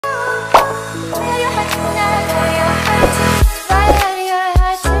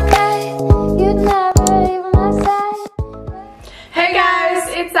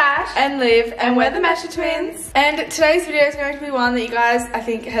and Liv, and we're the Mescia Twins. And today's video is going to be one that you guys, I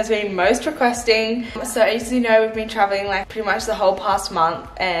think, has been most requesting. So as you know, we've been traveling like pretty much the whole past month,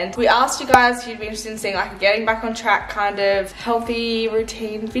 and we asked you guys if you'd be interested in seeing like a getting back on track kind of healthy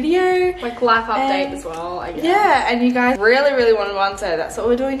routine video. Like life update as well, I guess. Yeah, and you guys really wanted one, so that's what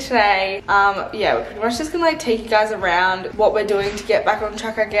we're doing today. Yeah, we're pretty much just gonna like take you guys around what we're doing to get back on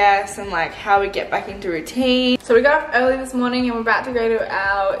track, I guess, and like how we get back into routine. So we got up early this morning and we're about to go to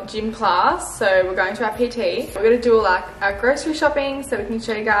our gym class. So we're going to our PT. We're gonna do like our grocery shopping so we can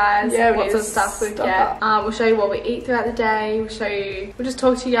show you guys what sort of stuff we get. We'll show you what we eat throughout the day. We'll just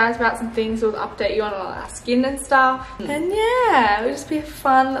talk to you guys about some things. We'll update you on all our skin and stuff. And yeah, it'll just be a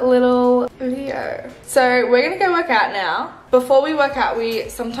fun little video. So we're gonna go work out now. Before we work out, we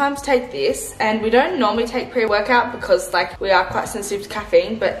sometimes take this, and we don't normally take pre-workout because like we are quite sensitive to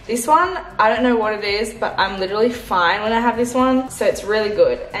caffeine, but this one, I don't know what it is, but I'm literally fine when I have this one, so it's really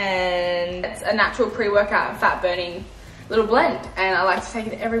good. And it's a natural pre-workout and fat burning little blend, and I like to take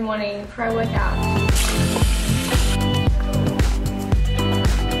it every morning before I work out.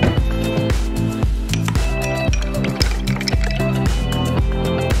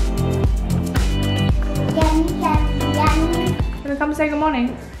 Come say good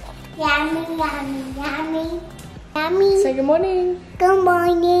morning. Yummy, yummy, yummy, yummy. Say good morning. Good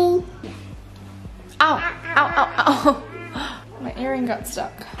morning. Ow, ow, ow, ow. My earring got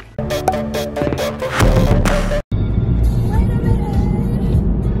stuck.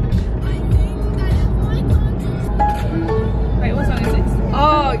 Wait, what song is this?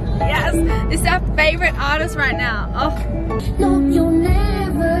 Oh, yes. This is our favorite artist right now. Oh. No, you'll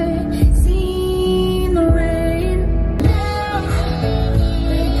never see the rain.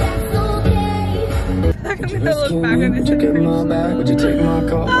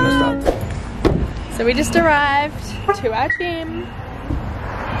 So we just arrived to our gym.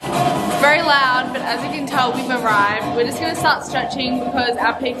 It's very loud, but as you can tell, we've arrived. We're just gonna start stretching because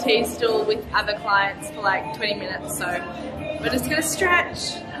our PT is still with other clients for like 20 minutes, so we're just gonna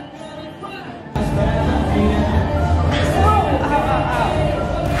stretch.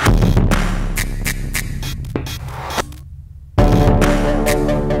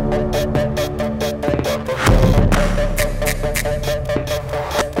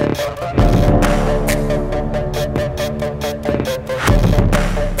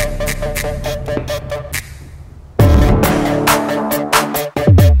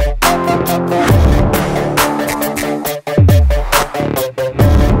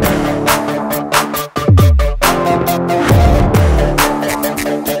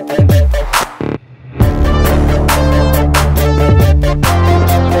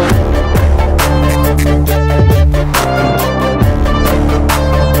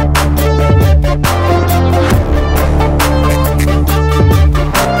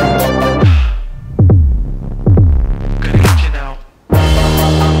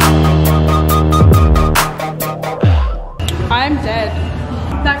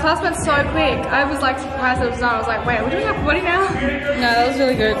 I was like surprised it was done. I was like, wait, are we doing upper body now? No, that was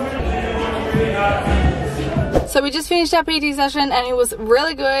really good. So we just finished our PT session and it was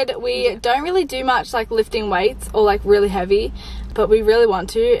really good. We don't really do much like lifting weights or like really heavy, but we really want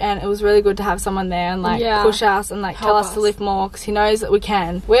to, and it was really good to have someone there and like push us and like tell us to lift more because he knows that we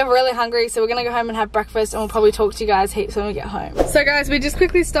can. We're really hungry, so we're gonna go home and have breakfast, and we'll probably talk to you guys heaps when we get home. So guys, we just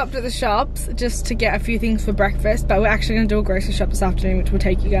quickly stopped at the shops just to get a few things for breakfast, but we're actually gonna do a grocery shop this afternoon, which will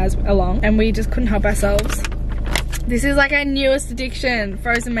take you guys along, and we just couldn't help ourselves. This is like our newest addiction,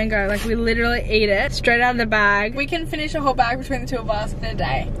 frozen mango. Like we literally eat it straight out of the bag. We can finish a whole bag between the two of us in a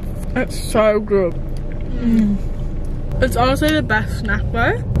day. It's so good. It's honestly the best snack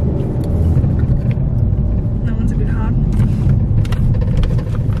though. That one's a bit hard.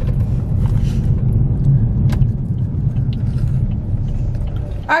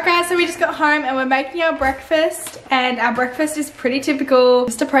 Alright guys, so we just got home and we're making our breakfast, and our breakfast is pretty typical.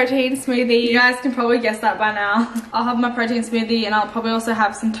 Just a protein smoothie. You guys can probably guess that by now. I'll have my protein smoothie and I'll probably also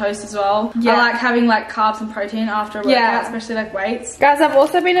have some toast as well. I like having like carbs and protein after a workout, especially like weights. Guys, I've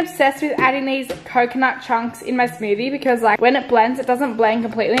also been obsessed with adding these coconut chunks in my smoothie because like when it blends, it doesn't blend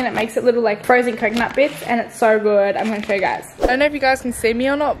completely and it makes it little like frozen coconut bits, and it's so good. I'm gonna show you guys. I don't know if you guys can see me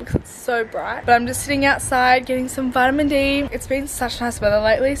or not because it's so bright, but I'm just sitting outside getting some vitamin D. It's been such nice weather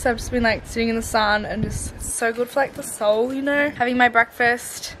lately, so I've just been like sitting in the sun and just it's so good for like the soul, you know. Having my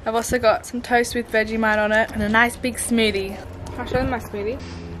breakfast. I've also got some toast with Vegemite on it and a nice big smoothie. I'll show them my smoothie.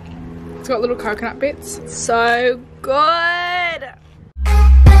 It's got little coconut bits. So good.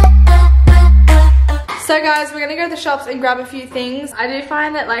 So guys, we're gonna go to the shops and grab a few things. I do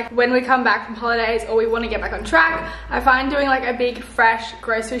find that like when we come back from holidays or we want to get back on track, I find doing like a big fresh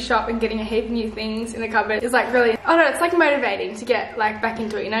grocery shop and getting a heap of new things in the cupboard is like really, I don't know, it's like motivating to get like back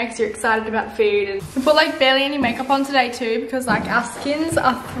into it, you know, because you're excited about food. And we put like barely any makeup on today too because like our skins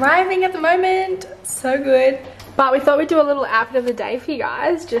are thriving at the moment. So good. But we thought we'd do a little outfit of the day for you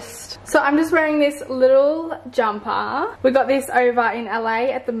guys. So I'm just wearing this little jumper. We got this over in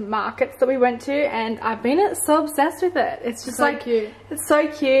LA at the markets that we went to, and I've been so obsessed with it. It's just so like cute. It's so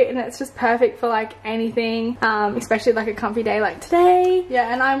cute, and it's just perfect for like anything, especially like a comfy day like today.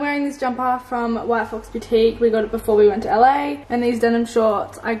 Yeah, and I'm wearing this jumper from White Fox Boutique. We got it before we went to LA, and these denim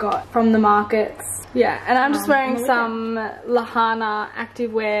shorts I got from the markets. Yeah, and I'm just wearing some Lahana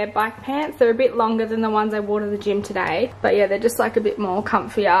activewear bike pants. They're a bit longer than the ones I wore to the gym today. But yeah, they're just like a bit more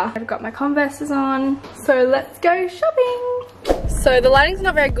comfier. I've got my Converses on. So let's go shopping. So the lighting's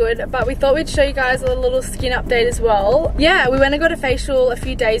not very good, but we thought we'd show you guys a little skin update as well. Yeah, we went and got a facial a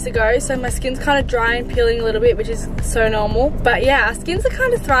few days ago, so my skin's kind of dry and peeling a little bit, which is so normal. But yeah, our skins are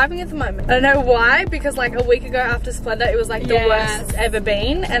kind of thriving at the moment. I don't know why, because like a week ago after Splendor, it was like the worst it's ever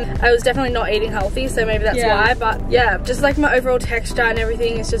been, and I was definitely not eating healthy, so maybe that's why. But yeah, just like my overall texture and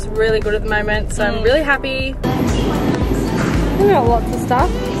everything is just really good at the moment, so I'm really happy. We got lots of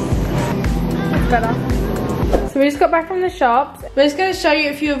stuff. That's better. So we just got back from the shops. We're just going to show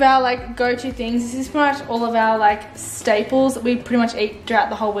you a few of our like go-to things. This is pretty much all of our like staples that we pretty much eat throughout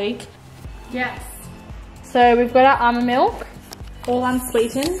the whole week. Yes. So we've got our almond milk, all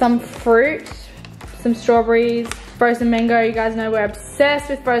unsweetened. Some fruit, some strawberries, frozen mango. You guys know we're obsessed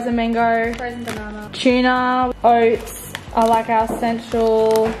with frozen mango. Frozen banana. Tuna, oats are like our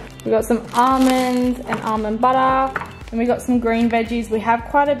essential. We got some almonds and almond butter. And we got some green veggies. We have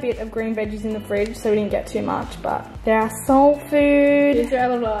quite a bit of green veggies in the fridge, so we didn't get too much, but they're our soul food. These are our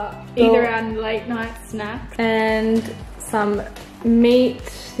little, either our late night snacks. And some meat.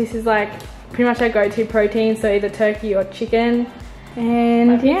 This is like pretty much our go-to protein, so either turkey or chicken.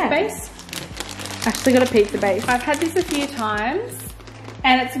 And yeah. Pizza base. Actually got a pizza base. I've had this a few times,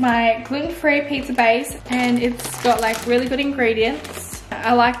 and it's my gluten-free pizza base, and it's got like really good ingredients.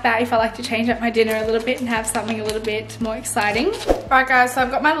 I like that if I like to change up my dinner a little bit and have something a little bit more exciting. Alright guys, so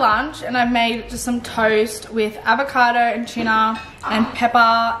I've got my lunch and I've made just some toast with avocado and tuna and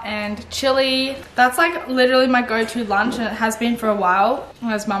pepper and chili. That's like literally my go-to lunch, and it has been for a while.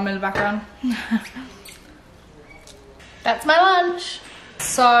 There's mum in the background. That's my lunch.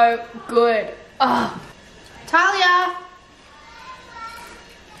 So good. Oh, Talia!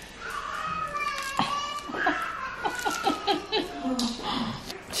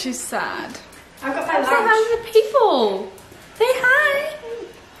 She's sad. I've got my lunch. Say hi to the people. Say hi.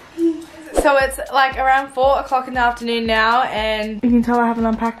 So it's like around 4 o'clock in the afternoon now, and you can tell I haven't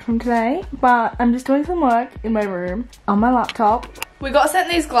unpacked from today, but I'm just doing some work in my room on my laptop. We got sent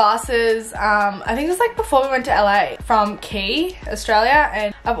these glasses, I think it was like before we went to LA, from Key, Australia,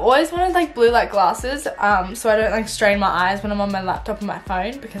 and I've always wanted like blue light glasses, so I don't like strain my eyes when I'm on my laptop and my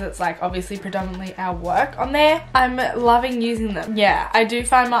phone, because it's like obviously predominantly our work on there. I'm loving using them. Yeah, I do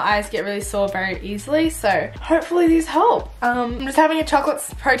find my eyes get really sore very easily, so hopefully these help. I'm just having a chocolate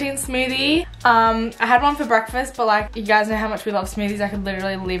protein smoothie. I had one for breakfast, but like you guys know how much we love smoothies, I could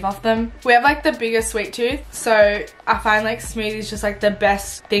literally live off them. We have like the biggest sweet tooth, so I find like smoothies just like the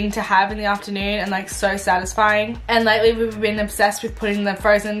best thing to have in the afternoon, and like so satisfying. And lately we've been obsessed with putting the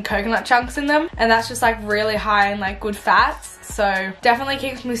frozen coconut chunks in them, and that's just like really high in like good fats, so definitely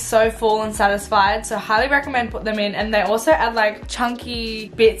keeps me so full and satisfied, so highly recommend put them in. And they also add like chunky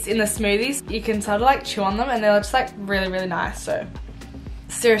bits in the smoothies. You can sort of like chew on them, and they're just like really nice, so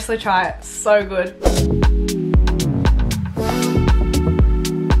seriously try it. So good.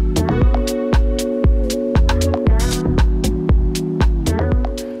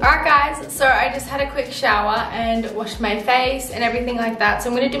 So I just had a quick shower and washed my face and everything like that. So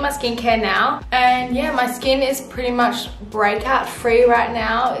I'm gonna do my skincare now. And yeah, my skin is pretty much breakout free right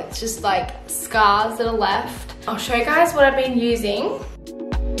now. It's just like scars that are left. I'll show you guys what I've been using.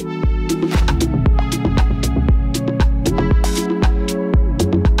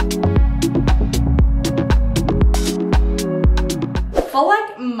 For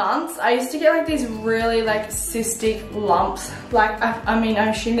like months, I used to get like these really like cystic lumps. Like, I mean, I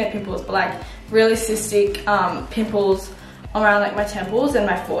assume they're pimples, but like really cystic pimples around like my temples and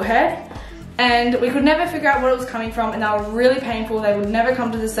my forehead. And we could never figure out what it was coming from, and they were really painful. They would never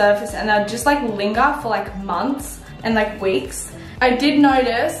come to the surface, and they would just like linger for like months and like weeks. I did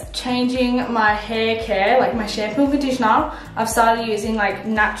notice changing my hair care, like my shampoo and conditioner. I've started using like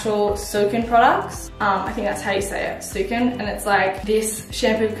natural Sukin products. I think that's how you say it, Sukin. And it's like this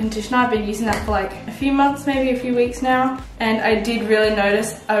shampoo and conditioner. I've been using that for like a few months, maybe a few weeks now. And I did really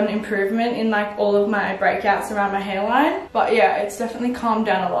notice an improvement in like all of my breakouts around my hairline. But yeah, it's definitely calmed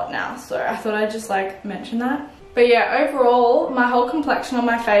down a lot now. So I thought I'd just like mention that. But yeah, overall, my whole complexion on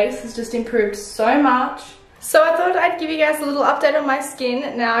my face has just improved so much. So I thought I'd give you guys a little update on my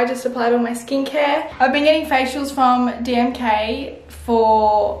skin. Now I just applied all my skincare. I've been getting facials from DMK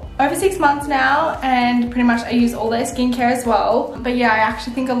for over 6 months now, and pretty much I use all their skincare as well. But yeah, I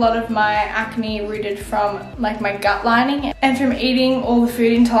actually think a lot of my acne rooted from like my gut lining and from eating all the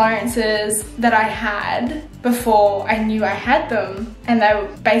food intolerances that I had before I knew I had them, and they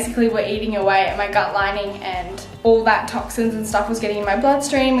basically were eating away at my gut lining, and all that toxins and stuff was getting in my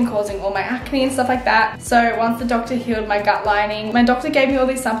bloodstream and causing all my acne and stuff like that. So once the doctor healed my gut lining, my doctor gave me all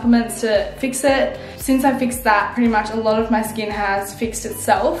these supplements to fix it. Since I fixed that, pretty much a lot of my skin has fixed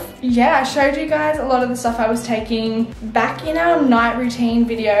itself. Yeah, I showed you guys a lot of the stuff I was taking back in our night routine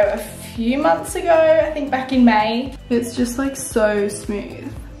video a few months ago, I think back in May. It's just like so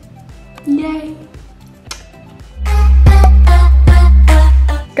smooth. Yay.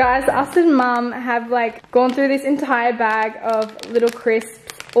 Guys, us and mum have like gone through this entire bag of little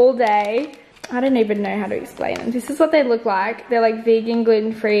crisps all day. I don't even know how to explain them. This is what they look like. They're like vegan,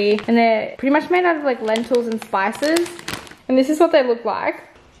 gluten-free, and they're pretty much made out of like lentils and spices. And this is what they look like.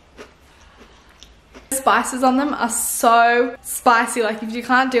 The spices on them are so spicy. Like if you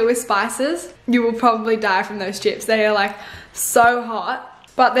can't deal with spices, you will probably die from those chips. They are like so hot.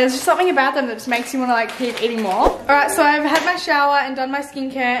 But there's just something about them that just makes you want to like keep eating more. Alright, so I've had my shower and done my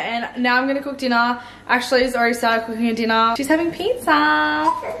skincare, and now I'm going to cook dinner. Ashley's already started cooking her dinner. She's having pizza.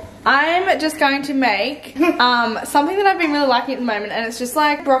 I'm just going to make something that I've been really liking at the moment, and it's just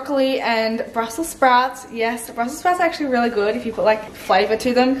like broccoli and Brussels sprouts. Yes, Brussels sprouts are actually really good if you put like flavour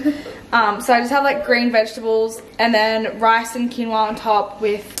to them. So I just have like green vegetables and then rice and quinoa on top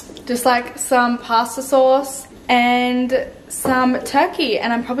with just like some pasta sauce and some turkey,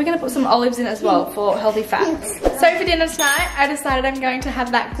 and I'm probably going to put some olives in as well for healthy fats. So for dinner tonight, I decided I'm going to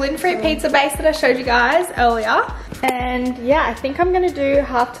have that gluten-free pizza base that I showed you guys earlier. And yeah, I think I'm going to do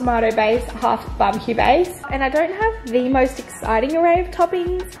half tomato base, half barbecue base. And I don't have the most exciting array of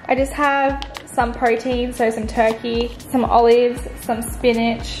toppings. I just have some protein, so some turkey, some olives, some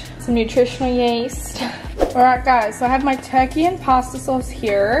spinach, some nutritional yeast. Alright guys, so I have my turkey and pasta sauce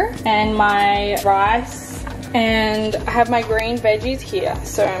here, and my rice, and I have my green veggies here.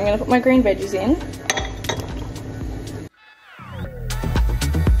 So I'm going to put my green veggies in.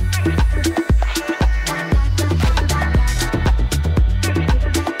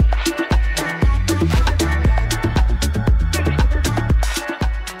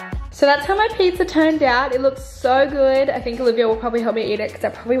 So that's how my pizza turned out. It looks so good. I think Olivia will probably help me eat it because I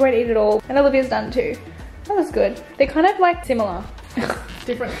probably won't eat it all. And Olivia's done too. That was good. They're kind of like similar.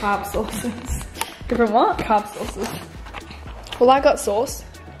 Different carb sauces. Different what? Carb sauces. Well, I got sauce.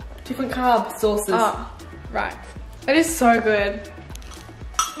 Different carb sauces. Oh, right. It is so good.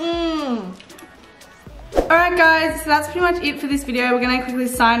 Mmm. Alright guys, so that's pretty much it for this video. We're going to quickly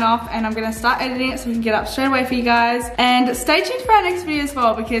sign off, and I'm going to start editing it so we can get up straight away for you guys. And stay tuned for our next video as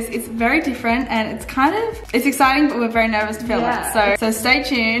well, because it's very different and it's exciting, but we're very nervous to film it. So stay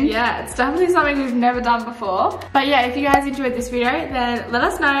tuned. Yeah, it's definitely something we've never done before. But yeah, if you guys enjoyed this video, then let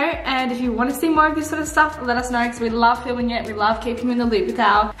us know. And if you want to see more of this sort of stuff, let us know, because we love filming it. We love keeping you in the loop with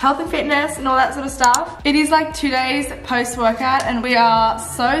our health and fitness and all that sort of stuff. It is like 2 days post-workout and we are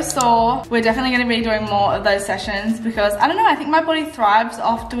so sore. We're definitely going to be doing more of those sessions, because I don't know, I think my body thrives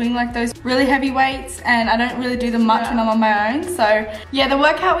off doing like those really heavy weights, and I don't really do them much when I'm on my own. So yeah, the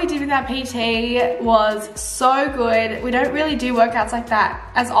workout we did with our PT was so good. We don't really do workouts like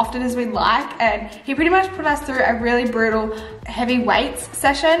that as often as we'd like, and he pretty much put us through a really brutal heavy weights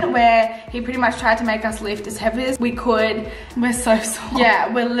session where he pretty much tried to make us lift as heavy as we could. We're so sore.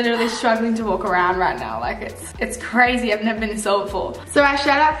 Yeah, we're literally struggling to walk around right now. Like it's crazy. I've never been this sore before. So our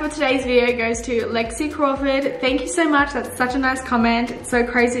shout out for today's video goes to Lexi Crawford. Thank you so much. That's such a nice comment. It's so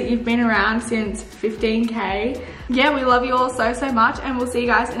crazy that you've been around since 15K. Yeah, we love you all so much, and we'll see you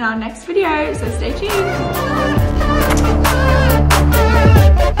guys in our next video. So stay tuned.